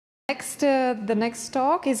The next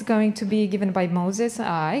talk is going to be given by Moses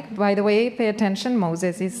Ike. By the way, pay attention,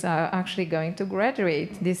 Moses is actually going to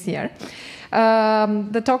graduate this year.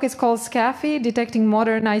 The talk is called SCAPHY, Detecting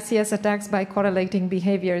Modern ICS Attacks by Correlating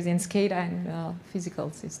Behaviors in SCADA and Physical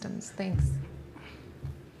Systems. Thanks.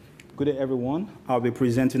 Good day, everyone. I'll be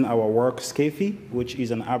presenting our work, SCAPHY, which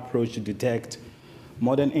is an approach to detect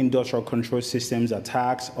modern industrial control systems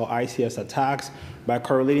attacks or ICS attacks by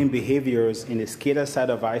correlating behaviors in the SCADA side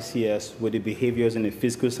of ICS with the behaviors in the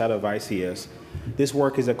physical side of ICS. This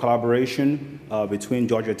work is a collaboration between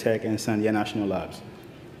Georgia Tech and Sandia National Labs.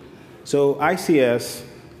 So ICS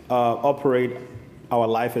operate our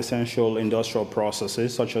life essential industrial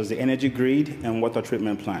processes such as the energy grid and water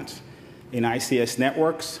treatment plants. In ICS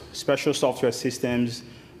networks, special software systems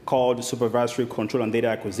called supervisory control and data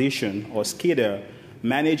acquisition, or SCADA,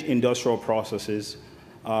 manage industrial processes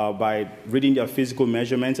by reading their physical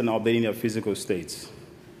measurements and updating their physical states.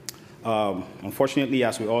 Unfortunately,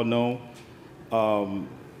 as we all know,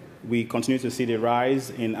 we continue to see the rise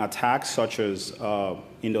in attacks such as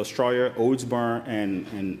Industroyer, Oldsburn,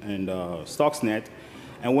 and Stuxnet.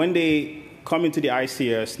 And when they come into the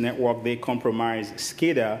ICS network, they compromise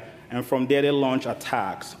SCADA, and from there they launch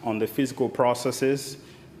attacks on the physical processes,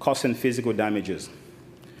 causing physical damages.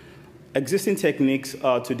 Existing techniques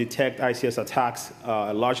to detect ICS attacks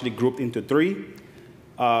are largely grouped into three.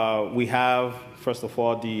 We have, first of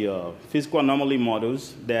all, the physical anomaly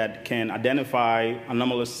models that can identify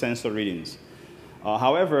anomalous sensor readings.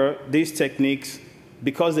 However, these techniques,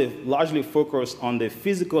 because they largely focus on the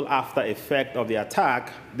physical after effect of the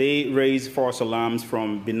attack, they raise false alarms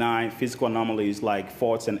from benign physical anomalies like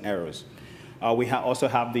faults and errors. We also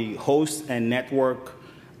have the host and network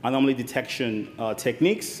anomaly detection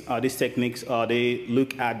techniques. These techniques, they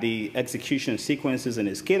look at the execution sequences in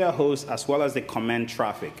the SCADA host as well as the command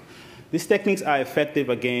traffic. These techniques are effective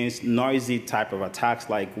against noisy type of attacks,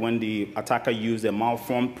 like when the attacker uses a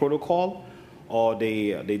malformed protocol or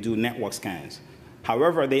they do network scans.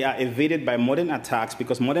 However, they are evaded by modern attacks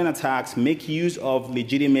because modern attacks make use of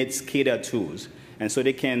legitimate SCADA tools. And so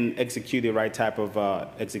they can execute the right type of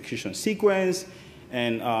execution sequence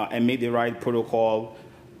and make the right protocol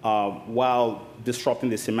while disrupting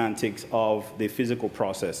the semantics of the physical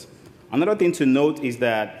process. Another thing to note is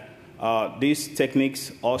that these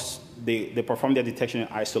techniques, they perform their detection in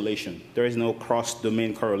isolation. There is no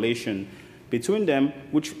cross-domain correlation between them,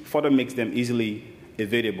 which further makes them easily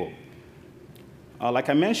evadable. Like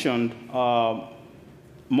I mentioned,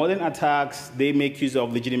 modern attacks, they make use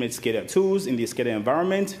of legitimate SCADA tools in the SCADA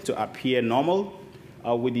environment to appear normal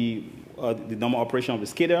with the normal operation of the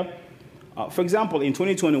SCADA. For example, in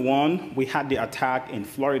 2021, we had the attack in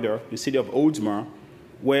Florida, the city of Oldsburn,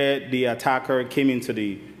 where the attacker came into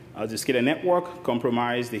the SCADA network,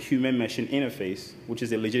 compromised the human-machine interface, which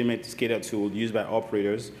is a legitimate SCADA tool used by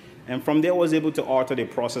operators, and from there was able to alter the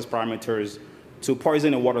process parameters to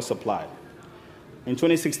poison the water supply. In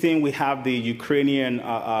 2016, we have the Ukrainian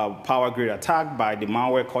power grid attack by the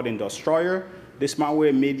malware called Industroyer. This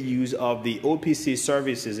malware made use of the OPC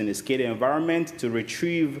services in the SCADA environment to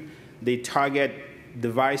retrieve the target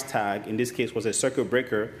device tag, in this case was a circuit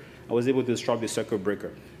breaker. I was able to disrupt the circuit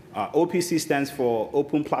breaker. OPC stands for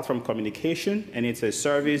Open Platform Communication, and it's a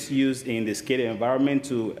service used in the SCADA environment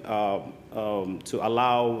to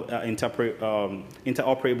allow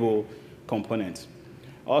interoperable components.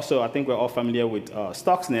 Also, I think we're all familiar with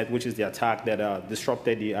Stuxnet, which is the attack that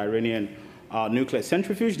disrupted the Iranian nuclear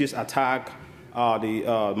centrifuge. This attack, the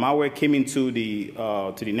malware came into the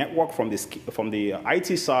network from the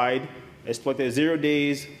IT side, exploited 0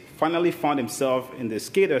 days, finally found himself in the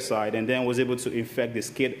SCADA side, and then was able to infect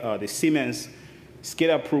the Siemens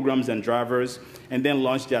SCADA programs and drivers, and then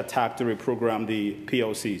launched the attack to reprogram the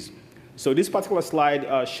PLCs. So this particular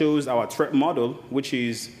slide shows our threat model, which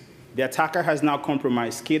is the attacker has now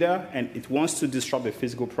compromised SCADA, and it wants to disrupt the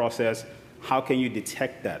physical process. How can you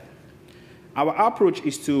detect that? Our approach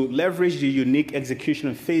is to leverage the unique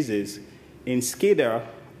execution phases in SCADA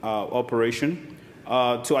operation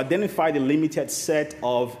to identify the limited set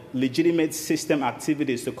of legitimate system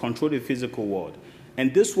activities to control the physical world.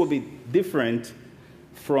 And this will be different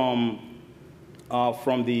from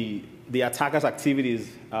the attacker's activities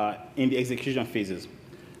in the execution phases.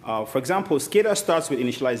 For example, SCADA starts with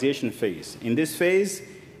initialization phase. In this phase,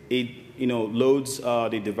 it loads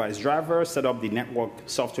the device driver, set up the network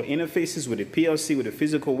software interfaces with the PLC, with the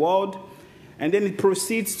physical world, and then it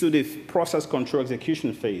proceeds to the process control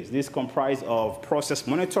execution phase. This comprises of process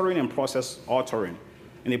monitoring and process altering.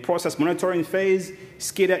 In the process monitoring phase,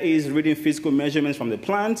 SCADA is reading physical measurements from the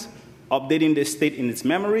plant, updating the state in its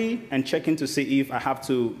memory, and checking to see if I have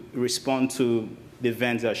to respond to the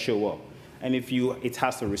events that show up. And if it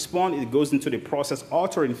has to respond, it goes into the process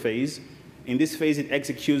altering phase. In this phase, it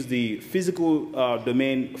executes the physical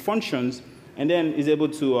domain functions, and then is able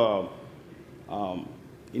to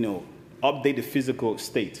update the physical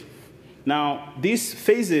state. Now, these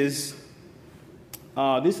phases,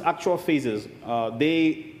 these actual phases,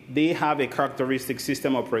 they have a characteristic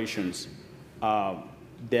system operations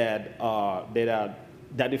that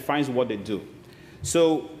defines what they do.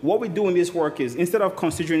 So what we do in this work is, instead of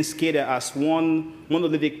considering SCADA as one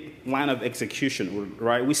monolithic line of execution,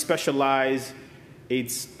 right, we specialize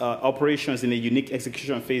its operations in a unique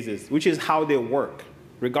execution phases, which is how they work,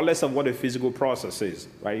 regardless of what the physical process is,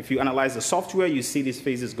 right? If you analyze the software, you see these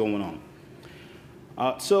phases going on.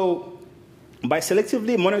 So by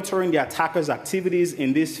selectively monitoring the attacker's activities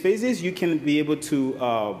in these phases, you can be able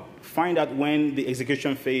to find out when the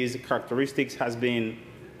execution phase characteristics has been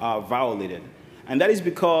violated. And that is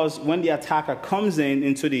because when the attacker comes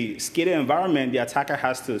into the SCADA environment, the attacker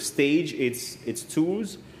has to stage its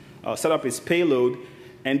tools, set up its payload,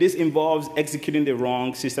 and this involves executing the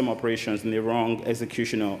wrong system operations in the wrong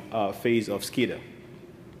executional phase of SCADA.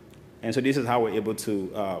 And so this is how we're able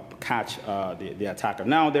to catch the attacker.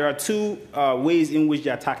 Now, there are two ways in which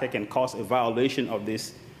the attacker can cause a violation of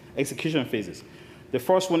these execution phases. The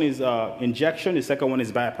first one is injection. The second one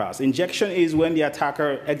is bypass. Injection is when the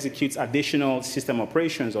attacker executes additional system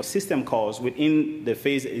operations or system calls within the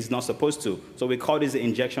phase it is not supposed to. So we call this the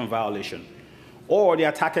injection violation. Or the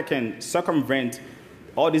attacker can circumvent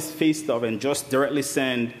all this phase stuff and just directly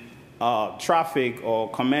send traffic or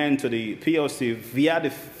command to the PLC via the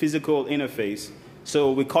physical interface.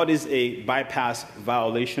 So we call this a bypass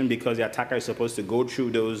violation because the attacker is supposed to go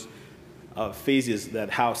through those phases that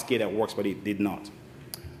how SCADA works, but it did not.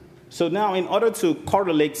 So now, in order to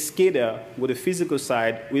correlate SCADA with the physical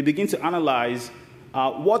side, we begin to analyze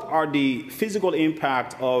what are the physical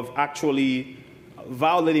impact of actually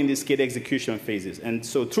violating the SCADA execution phases. And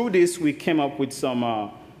so through this, we came up with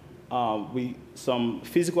some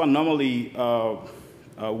physical anomaly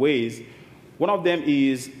ways. One of them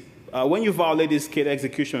is when you violate these SCADA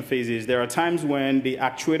execution phases, there are times when the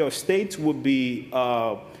actuator state would be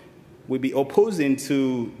opposing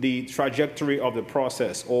to the trajectory of the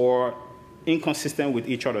process or inconsistent with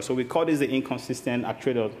each other. So we call this the inconsistent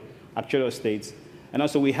actuator states. And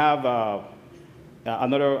also we have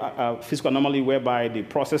another physical anomaly whereby the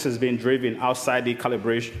process is being driven outside the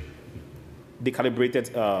calibrated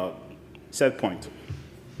set point.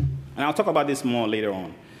 And I'll talk about this more later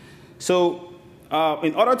on. So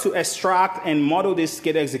in order to extract and model these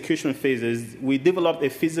SCADA execution phases, we developed a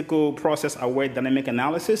physical process-aware dynamic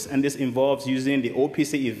analysis, and this involves using the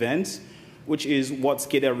OPC events, which is what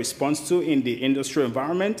SCADA responds to in the industrial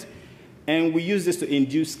environment. And we use this to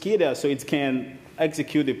induce SCADA so it can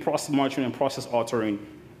execute the process monitoring and process altering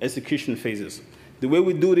execution phases. The way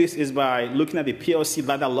we do this is by looking at the PLC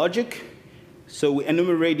ladder logic. So we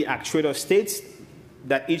enumerate the actuator states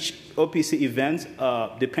that each OPC event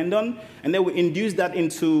depend on, and then we induce that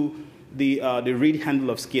into the read handle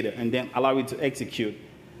of SCADA and then allow it to execute.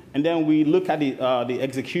 And then we look at the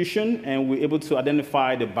execution, and we're able to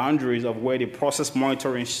identify the boundaries of where the process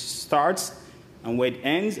monitoring starts and where it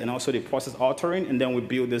ends, and also the process altering, and then we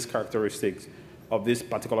build these characteristics of this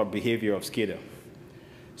particular behavior of SCADA.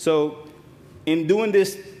 So in doing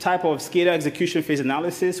this type of SCADA execution phase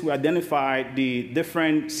analysis, we identified the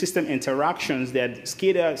different system interactions that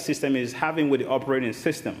SCADA system is having with the operating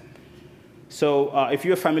system. So if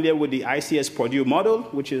you're familiar with the ICS Purdue model,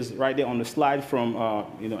 which is right there on the slide from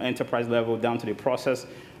enterprise level down to the process,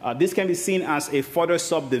 this can be seen as a further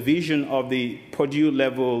subdivision of the Purdue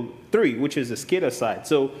level 3, which is the SCADA side.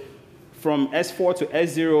 So from S4 to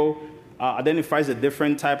S0 identifies a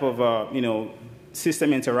different type of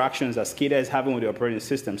system interactions that SCADA is having with the operating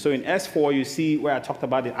system. So in S4, you see where I talked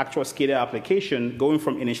about the actual SCADA application going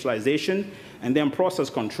from initialization and then process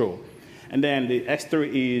control. And then the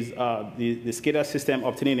S3 is the SCADA system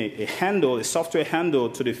obtaining a handle, a software handle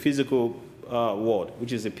to the physical world,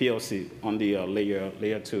 which is the PLC on the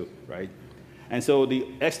layer 2, right? And so the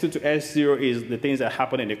S2 to S0 is the things that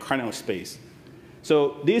happen in the kernel space.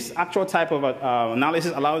 So this actual type of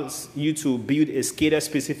analysis allows you to build a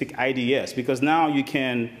SCADA-specific IDS, because now you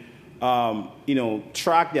can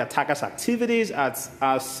track the attacker's activities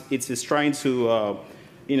as it is trying to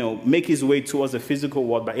make its way towards the physical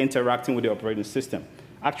world by interacting with the operating system.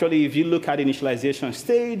 Actually, if you look at the initialization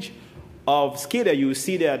stage of SCADA, you will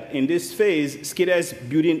see that in this phase, SCADA is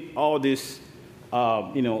building all these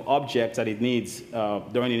objects that it needs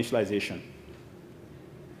during initialization.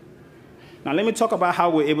 Now, let me talk about how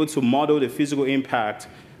we're able to model the physical impact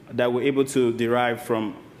that we're able to derive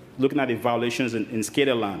from looking at the violations in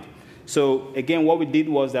SCADA land. So again, what we did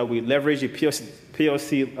was that we leveraged the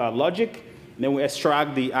PLC logic, and then we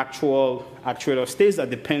extract the actual actuator states that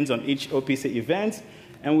depends on each OPC event,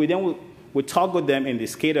 and we toggle them in the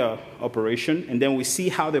SCADA operation, and then we see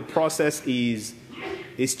how the process is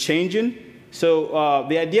changing. So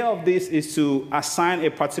the idea of this is to assign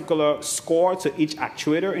a particular score to each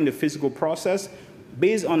actuator in the physical process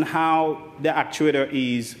based on how the actuator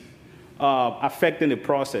is affecting the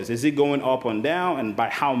process. Is it going up and down, and by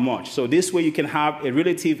how much? So this way you can have a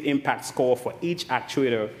relative impact score for each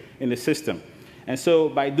actuator in the system. And so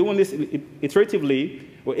by doing this iteratively,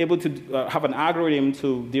 we're able to have an algorithm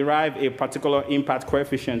to derive a particular impact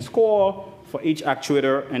coefficient score for each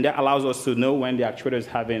actuator, and that allows us to know when the actuator is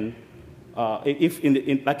having,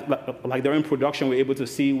 like during production, we're able to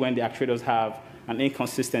see when the actuators have an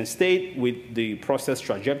inconsistent state with the process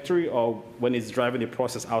trajectory, or when it's driving the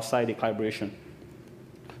process outside the calibration.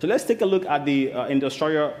 So let's take a look at the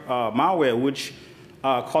industrial malware, which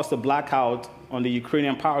caused a blackout on the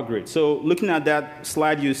Ukrainian power grid. So looking at that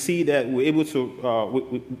slide, you see that we're able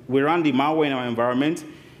to, we run the malware in our environment,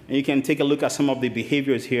 and you can take a look at some of the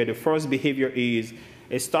behaviors here. The first behavior is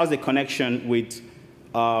it starts the connection with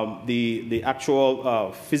the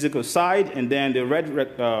actual physical side, and then the red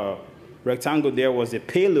rectangle there was the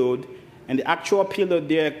payload, and the actual payload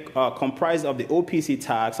there comprised of the OPC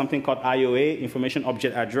tag, something called IOA, Information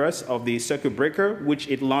Object Address, of the circuit breaker, which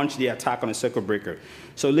it launched the attack on the circuit breaker.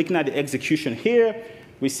 So looking at the execution here,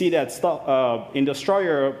 we see that in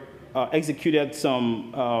Destroyer executed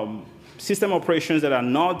some system operations that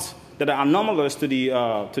are anomalous to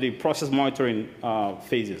the process monitoring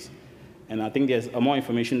phases. And I think there's more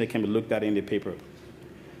information that can be looked at in the paper.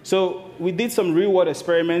 So we did some real-world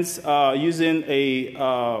experiments using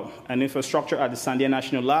an infrastructure at the Sandia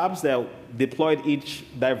National Labs that deployed each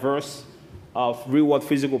diverse real-world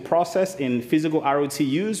physical process in physical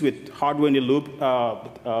ROTUs with hardware-in-the-loop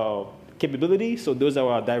capability. So those are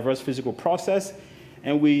our diverse physical process.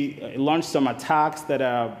 And we launched some attacks that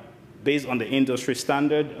are based on the industry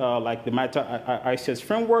standard, like the MITRE ICS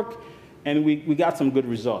framework. And we got some good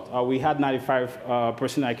results. We had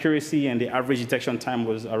 95% accuracy, and the average detection time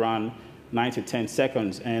was around 9 to 10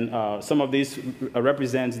 seconds. And some of this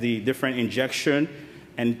represents the different injection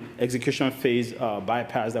and execution phase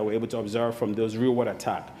bypass that we're able to observe from those real-world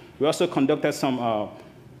attacks. We also conducted some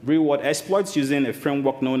real-world exploits using a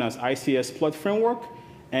framework known as ICS exploit framework.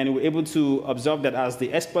 And we were able to observe that as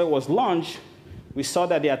the exploit was launched, we saw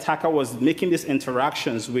that the attacker was making these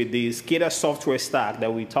interactions with the SCADA software stack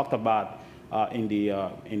that we talked about in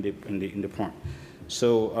the point.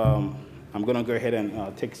 So I'm going to go ahead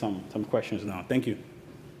and take some questions now. Thank you.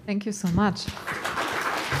 Thank you so much.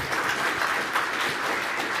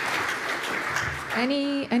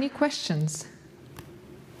 Any questions?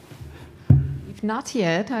 If not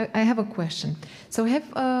yet, I have a question. So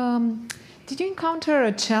did you encounter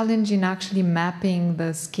a challenge in actually mapping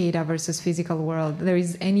the SCADA versus physical world? There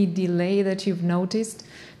is any delay that you've noticed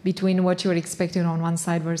between what you were expecting on one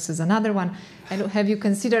side versus another one? And have you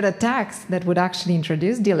considered attacks that would actually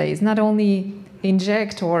introduce delays, not only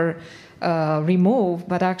inject or remove,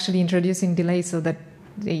 but actually introducing delays so that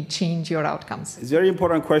they change your outcomes? It's a very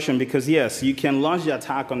important question because, yes, you can launch the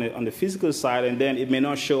attack on the physical side, and then it may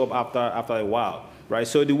not show up after a while. Right,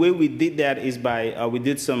 so the way we did that is by we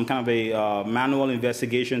did some kind of a manual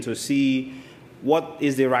investigation to see what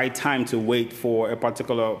is the right time to wait for a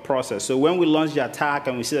particular process. So when we launch the attack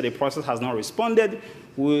and we see that the process has not responded,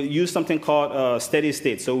 we'll use something called steady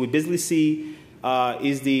state. So we basically see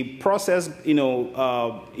is the process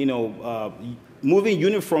moving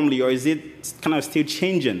uniformly, or is it kind of still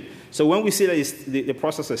changing? So when we see that the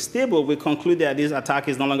process is stable, we conclude that this attack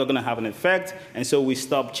is no longer going to have an effect, and so we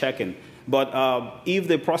stop checking. But if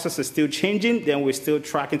the process is still changing, then we're still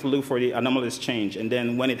tracking to look for the anomalous change. And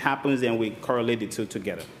then when it happens, then we correlate the two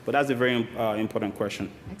together. But that's a very important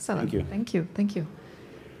question. Excellent. Thank you. Thank you. Thank you.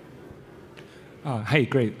 Hey,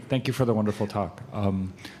 great. Thank you for the wonderful talk.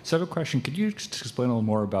 So I have a question. Could you just explain a little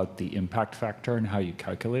more about the impact factor and how you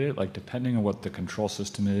calculate it? Like, depending on what the control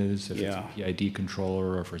system is, if it's a PID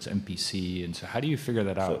controller or if it's MPC. And so how do you figure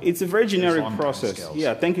that out? So it's a very generic process.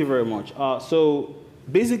 Yeah, thank you very much. So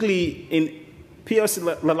basically, in PLC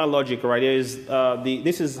level logic, right,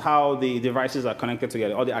 this is how the devices are connected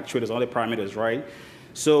together, all the actuators, all the parameters, right?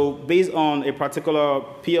 So based on a particular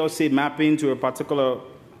PLC mapping to a particular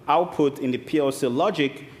output in the PLC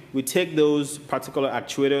logic, we take those particular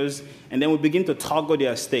actuators, and then we begin to toggle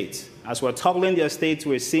their states. As we're toggling their states,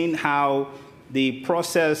 we're seeing how the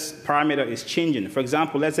process parameter is changing. For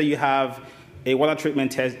example, let's say you have a water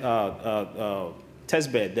treatment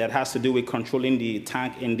test bed that has to do with controlling the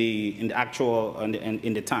tank in the actual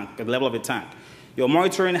in the tank, at the level of the tank. You're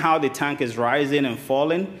monitoring how the tank is rising and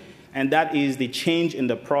falling, and that is the change in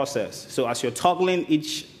the process. So as you're toggling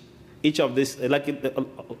each of this, like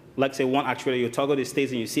say one actuator, you toggle the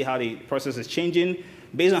states and you see how the process is changing.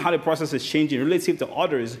 Based on how the process is changing relative to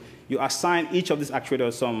others, you assign each of these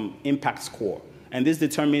actuators some impact score. And this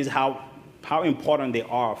determines how important they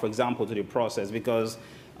are, for example, to the process. Because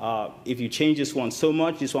if you change this one so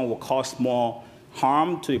much, this one will cause more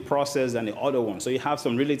harm to the process than the other one. So you have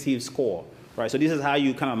some relative score, right? So this is how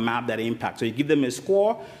you kind of map that impact. So you give them a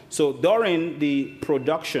score. So during the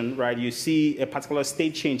production, right, you see a particular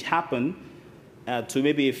state change happen to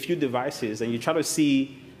maybe a few devices, and you try to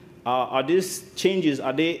see, are these changes,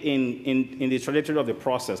 are they in the trajectory of the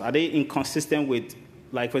process? Are they inconsistent with,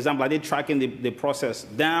 like, for example, are they tracking the process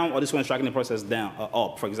down, or this one's tracking the process down or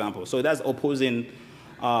up, for example? So that's opposing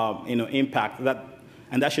impact,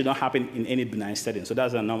 and that should not happen in any benign setting. So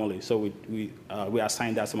that's an anomaly. So we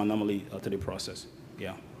assign that some anomaly to the process.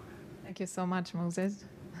 Yeah. Thank you so much, Moses.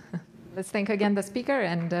 Let's thank again the speaker,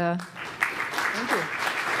 and thank you.